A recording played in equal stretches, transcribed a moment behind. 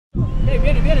Ya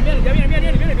viene,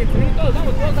 todos,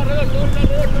 vamos, todos alrededor.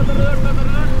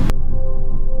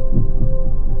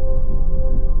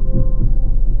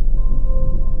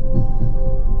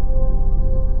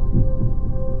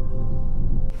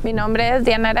 Mi nombre es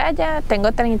Diana Araya,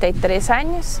 tengo 33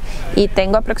 años y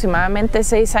tengo aproximadamente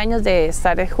 6 años de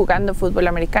estar jugando fútbol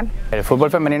americano. El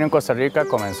fútbol femenino en Costa Rica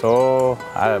comenzó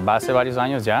hace varios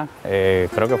años ya,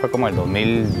 creo que fue como el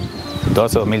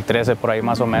 2012, 2013 por ahí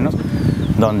más o menos,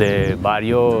 donde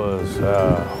varios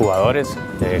jugadores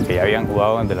que ya habían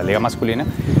jugado de la liga masculina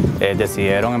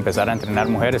decidieron empezar a entrenar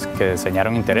mujeres que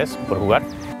enseñaron interés por jugar.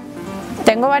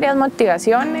 Tengo varias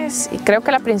motivaciones y creo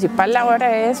que la principal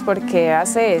ahora es porque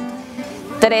hace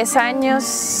 3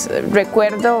 años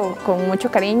recuerdo con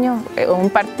mucho cariño un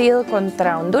partido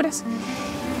contra Honduras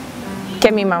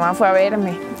que mi mamá fue a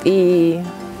verme y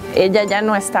ella ya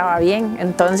no estaba bien,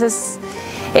 entonces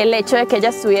el hecho de que ella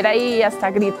estuviera ahí y hasta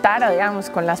gritara, digamos,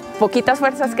 con las poquitas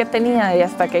fuerzas que tenía y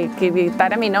hasta que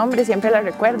gritara mi nombre, siempre la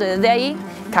recuerdo. Desde ahí,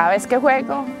 cada vez que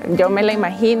juego, yo me la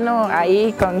imagino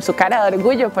ahí con su cara de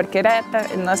orgullo, porque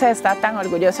no sé, está tan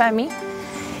orgullosa de mí,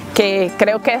 que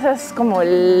creo que eso es como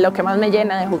lo que más me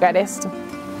llena de jugar esto.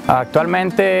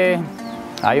 Actualmente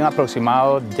hay un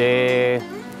aproximado de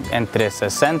entre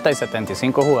 60 y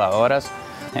 75 jugadoras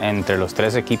entre los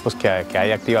 3 equipos que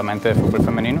hay activamente de fútbol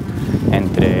femenino,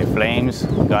 entre Flames,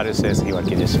 Goddesses y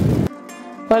Valkyries.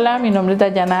 Hola, mi nombre es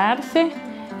Dayana Arce,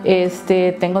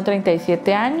 tengo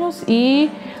 37 años y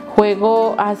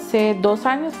juego hace 2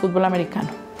 años fútbol americano.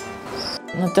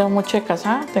 No tengo mucho de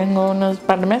casada, tengo unos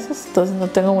par de meses, entonces no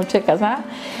tengo mucho de casada.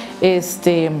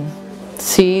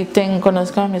 Sí,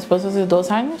 conozco a mi esposo hace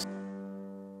 2 años.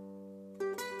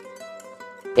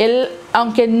 Él,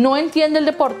 aunque no entiende el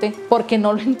deporte, porque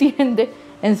no lo entiende,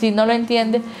 en sí no lo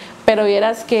entiende, pero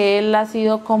vieras que él ha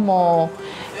sido como,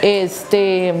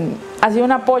 ha sido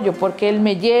un apoyo, porque él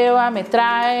me lleva, me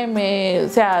trae, o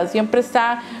sea, siempre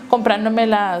está comprándome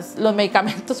los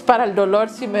medicamentos para el dolor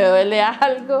si me duele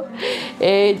algo,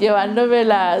 llevándome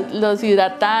los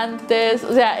hidratantes,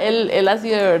 o sea, él ha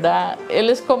sido de verdad, él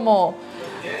es como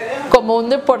un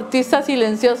deportista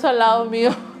silencioso al lado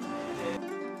mío.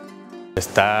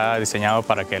 Está diseñado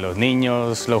para que los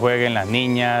niños lo jueguen, las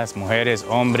niñas, mujeres,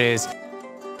 hombres,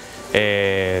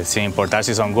 sin importar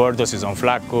si son gordos, si son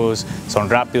flacos, son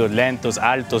rápidos, lentos,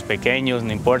 altos, pequeños,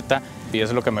 no importa. Y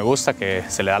eso es lo que me gusta, que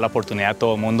se le da la oportunidad a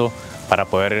todo el mundo para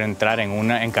poder encajar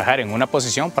en una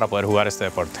posición para poder jugar este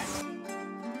deporte.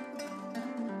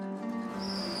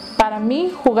 Para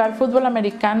mí, jugar fútbol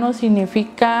americano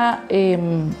significa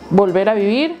volver a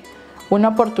vivir, una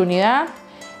oportunidad,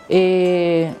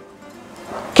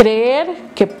 creer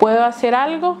que puedo hacer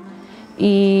algo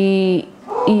y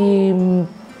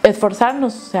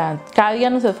esforzarnos, o sea, cada día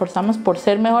nos esforzamos por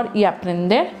ser mejor y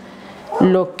aprender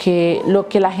lo que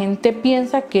la gente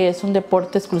piensa que es un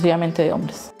deporte exclusivamente de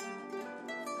hombres.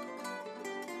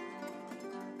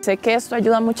 Sé que esto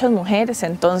ayuda a muchas mujeres,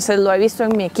 entonces lo he visto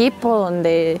en mi equipo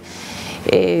donde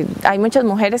hay muchas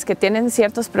mujeres que tienen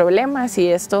ciertos problemas y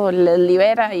esto les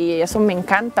libera y eso me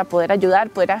encanta, poder ayudar,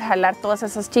 poder jalar todas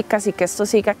esas chicas y que esto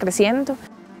siga creciendo.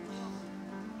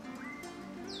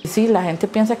 Sí, la gente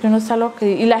piensa que uno está loco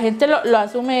y la gente lo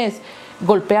asume,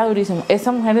 golpea durísimo.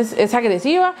 Esa mujer es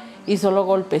agresiva y solo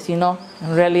golpes, y no,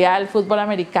 en realidad el fútbol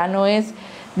americano es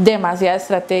demasiada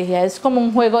estrategia, es como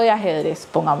un juego de ajedrez,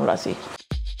 pongámoslo así.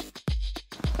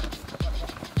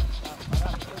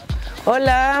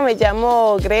 Hola, me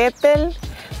llamo Grettel,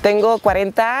 tengo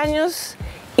 40 años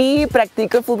y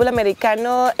practico el fútbol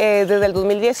americano desde el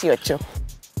 2018.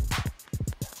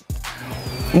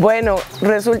 Bueno,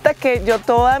 resulta que yo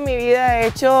toda mi vida he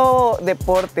hecho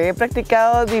deporte, he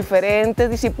practicado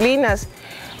diferentes disciplinas.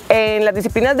 En las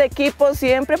disciplinas de equipo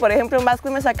siempre, por ejemplo en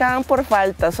básquet me sacaban por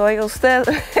faltas, oiga usted,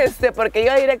 porque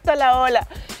iba directo a la ola.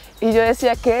 Y yo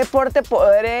decía, ¿qué deporte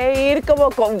podré ir como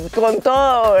con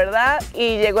todo, verdad?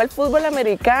 Y llegó el fútbol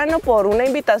americano por una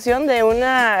invitación de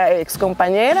una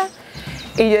excompañera.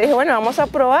 Y yo dije, bueno, vamos a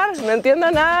probar. No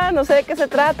entiendo nada, no sé de qué se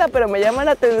trata, pero me llama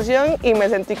la atención y me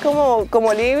sentí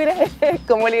como libre,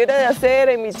 como libre de hacer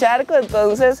en mi charco.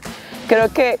 Entonces, creo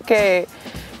que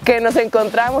nos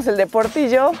encontramos, el deporte y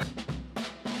yo.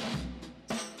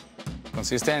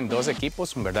 Consiste en 2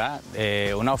 equipos, ¿verdad?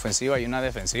 Una ofensiva y una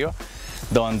defensiva,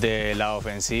 donde la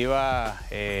ofensiva,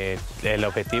 el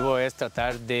objetivo es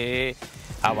tratar de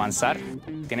avanzar,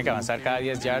 tiene que avanzar cada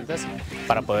 10 yardas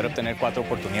para poder obtener 4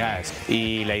 oportunidades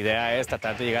y la idea es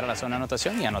tratar de llegar a la zona de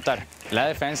anotación y anotar. La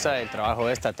defensa, el trabajo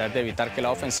es tratar de evitar que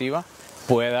la ofensiva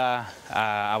pueda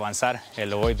avanzar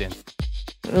el ovoide.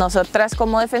 Nosotras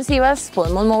como defensivas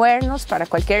podemos movernos para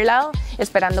cualquier lado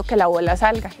esperando que la bola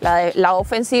salga. La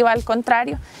ofensiva, al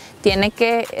contrario, tiene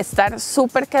que estar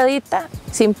súper quedita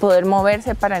sin poder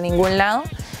moverse para ningún lado,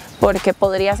 porque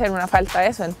podría ser una falta de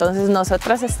eso. Entonces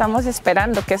nosotras estamos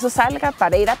esperando que eso salga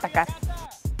para ir a atacar.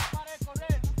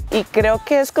 Y creo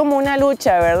que es como una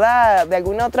lucha, ¿verdad? De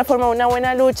alguna u otra forma una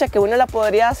buena lucha que uno la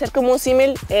podría hacer como un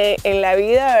símil en la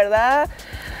vida, ¿verdad?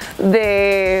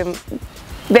 De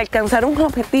alcanzar un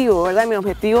objetivo, ¿verdad? Mi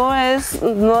objetivo es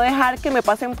no dejar que me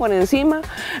pasen por encima,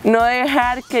 no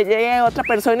dejar que llegue otra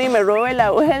persona y me robe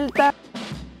la vuelta.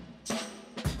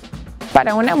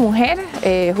 Para una mujer,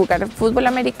 jugar fútbol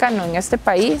americano en este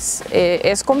país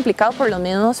es complicado por los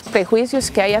mismos prejuicios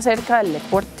que hay acerca del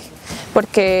deporte.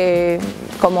 Porque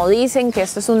como dicen que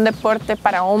esto es un deporte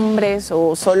para hombres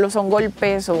o solo son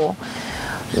golpes,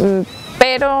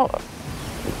 pero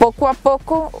poco a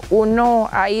poco uno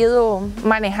ha ido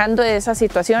manejando esas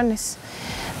situaciones.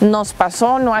 Nos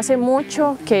pasó no hace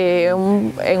mucho que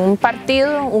en un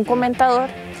partido un comentador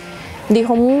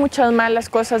dijo muchas malas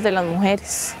cosas de las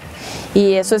mujeres.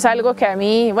 Y eso es algo que a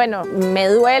mí, bueno, me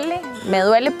duele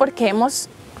porque hemos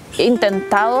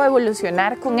intentado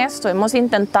evolucionar con esto, hemos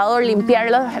intentado limpiar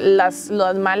las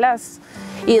malas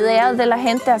ideas de la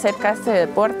gente acerca de este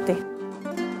deporte.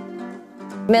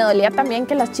 Me dolía también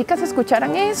que las chicas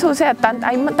escucharan eso, o sea,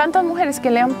 hay tantas mujeres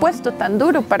que le han puesto tan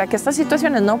duro para que estas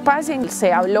situaciones no pasen.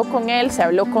 Se habló con él, se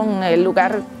habló con el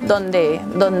lugar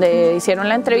donde hicieron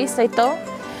la entrevista y todo,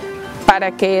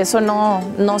 para que eso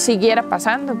no siguiera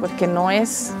pasando, porque no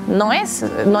es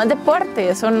deporte,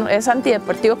 eso es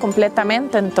antideportivo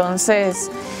completamente. Entonces,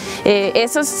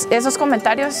 esos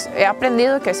comentarios he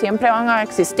aprendido que siempre van a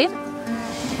existir.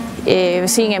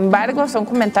 Sin embargo, son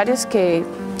comentarios que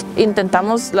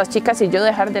intentamos las chicas y yo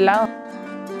dejar de lado.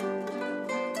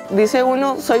 Dice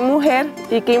uno, soy mujer,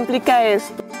 ¿y qué implica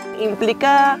esto?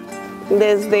 Implica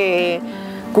desde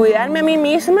cuidarme a mí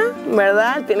misma,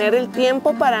 ¿verdad? Tener el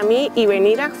tiempo para mí y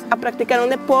venir a practicar un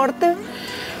deporte,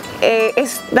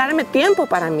 es darme tiempo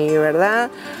para mí, ¿verdad?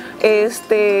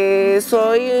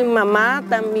 Soy mamá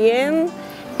también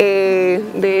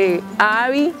de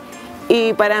Abby,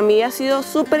 y para mí ha sido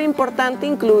súper importante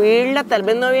incluirla. Tal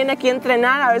vez no viene aquí a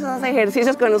entrenar, a veces hace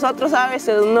ejercicios con nosotros, a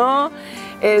veces no.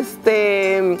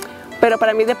 Pero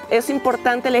para mí es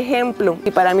importante el ejemplo,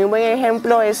 y para mí un buen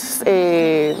ejemplo es,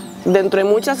 dentro de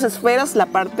muchas esferas, la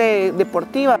parte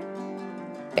deportiva.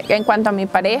 En cuanto a mi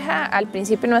pareja, al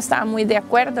principio no estaba muy de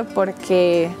acuerdo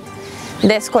porque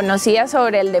desconocía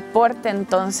sobre el deporte,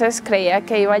 entonces creía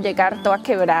que iba a llegar toda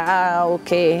quebrada o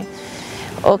que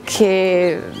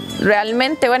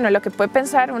realmente, bueno, lo que puede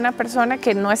pensar una persona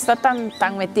que no está tan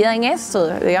metida en esto,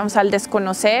 digamos, al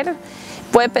desconocer,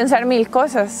 puede pensar mil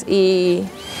cosas. Y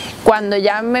cuando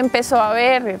ya me empezó a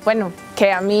ver, bueno,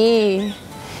 que a mí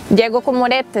llego con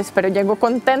moretes, pero llego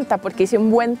contenta porque hice un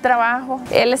buen trabajo.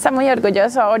 Él está muy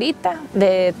orgulloso ahorita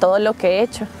de todo lo que he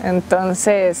hecho.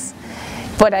 Entonces,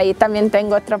 por ahí también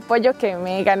tengo otro apoyo que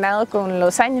me he ganado con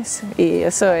los años, y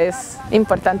eso es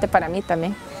importante para mí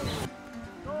también.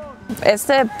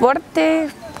 Este deporte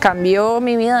cambió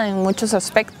mi vida en muchos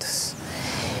aspectos,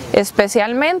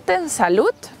 especialmente en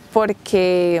salud,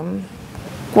 porque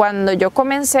cuando yo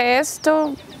comencé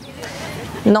esto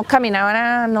no caminaba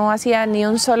nada, no hacía ni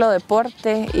un solo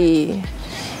deporte, y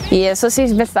eso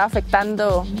sí me estaba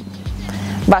afectando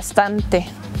bastante.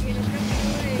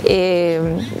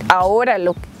 Ahora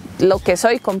lo que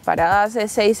soy comparada a hace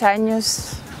 6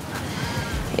 años,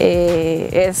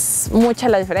 es mucha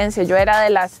la diferencia.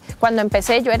 Cuando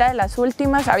empecé yo era de las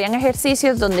últimas, habían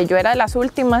ejercicios donde yo era de las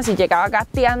últimas y llegaba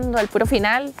gateando al puro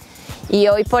final, y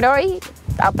hoy por hoy,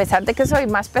 a pesar de que soy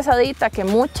más pesadita que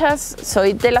muchas,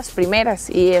 soy de las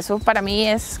primeras, y eso para mí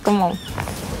es como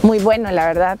muy bueno, la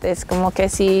verdad. Es como que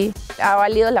sí ha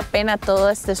valido la pena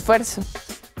todo este esfuerzo.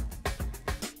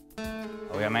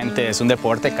 Obviamente es un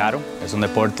deporte caro, es un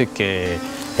deporte que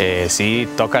sí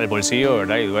toca el bolsillo,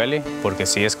 ¿verdad? Y duele, porque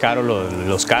sí es caro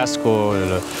los cascos,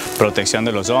 la protección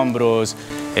de los hombros,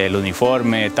 el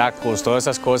uniforme, tacos, todas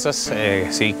esas cosas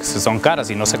sí son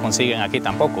caras y no se consiguen aquí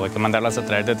tampoco, hay que mandarlas a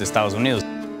traer desde Estados Unidos.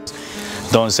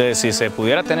 Entonces, si se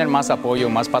pudiera tener más apoyo,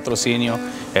 más patrocinio,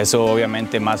 eso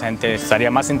obviamente más gente estaría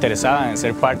más interesada en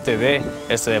ser parte de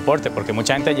este deporte, porque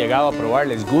mucha gente ha llegado a probar,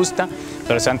 les gusta,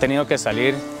 pero se han tenido que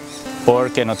salir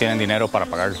porque no tienen dinero para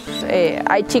pagarlo.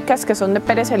 Hay chicas que son de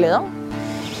Pérez Celedón,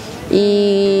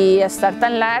 y estar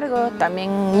tan largo, también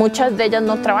muchas de ellas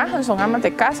no trabajan, son amas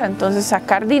de casa, entonces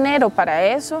sacar dinero para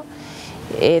eso,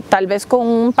 tal vez con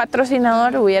un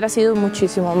patrocinador hubiera sido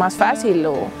muchísimo más fácil.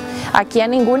 Aquí a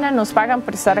ninguna nos pagan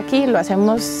por estar aquí, lo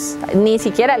hacemos, ni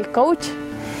siquiera el coach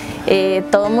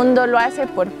todo el mundo lo hace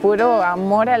por puro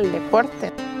amor al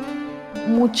deporte.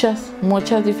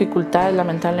 Muchas dificultades,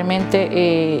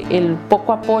 lamentablemente. El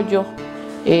poco apoyo,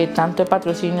 tanto de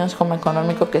patrocinios como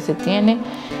económico que se tiene,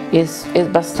 es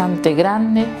bastante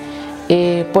grande.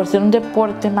 Por ser un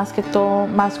deporte más que todo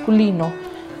masculino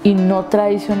y no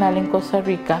tradicional en Costa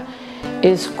Rica,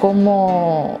 es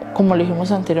como lo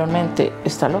dijimos anteriormente,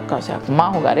 está loca, o sea, ¿cómo va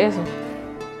a jugar eso?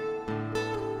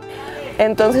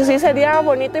 Entonces sí sería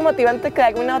bonito y motivante que de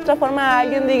alguna otra forma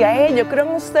alguien diga, hey, yo creo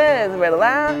en ustedes,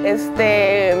 ¿verdad?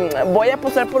 Voy a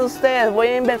apostar por ustedes, voy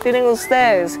a invertir en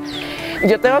ustedes.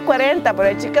 Yo tengo 40, pero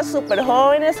hay chicas súper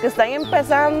jóvenes que están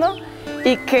empezando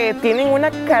y que tienen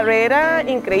una carrera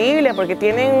increíble porque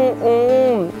tienen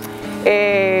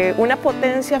una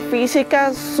potencia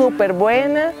física súper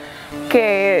buena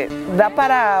que da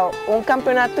para un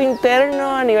campeonato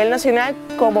interno a nivel nacional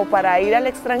como para ir al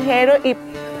extranjero y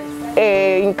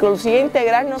inclusive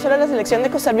integrar no solo la selección de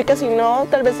Costa Rica, sino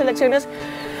tal vez selecciones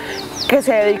que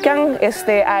se dedican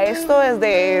a esto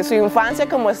desde su infancia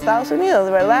como Estados Unidos,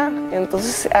 ¿verdad?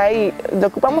 Entonces ahí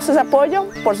ocupamos ese apoyo,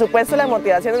 por supuesto la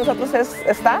motivación de nosotros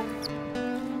está.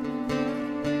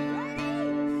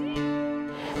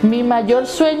 Mi mayor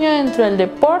sueño dentro del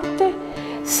deporte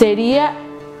sería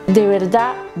de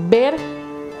verdad ver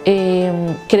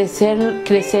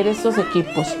crecer estos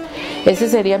equipos. Ese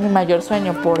sería mi mayor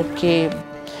sueño, porque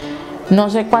no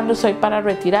sé cuándo estoy para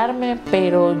retirarme,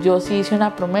 pero yo sí hice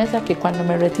una promesa que cuando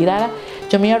me retirara,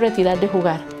 yo me iba a retirar de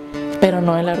jugar, pero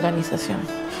no de la organización,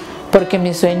 porque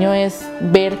mi sueño es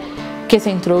ver que se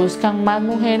introduzcan más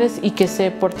mujeres y que ese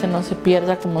deporte no se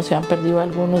pierda como se han perdido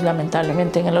algunos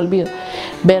lamentablemente en el olvido.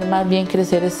 Ver más bien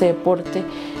crecer ese deporte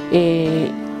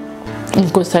en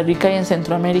Costa Rica y en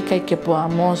Centroamérica, y que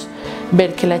podamos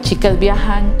ver que las chicas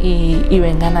viajan y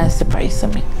vengan a este país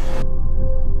también.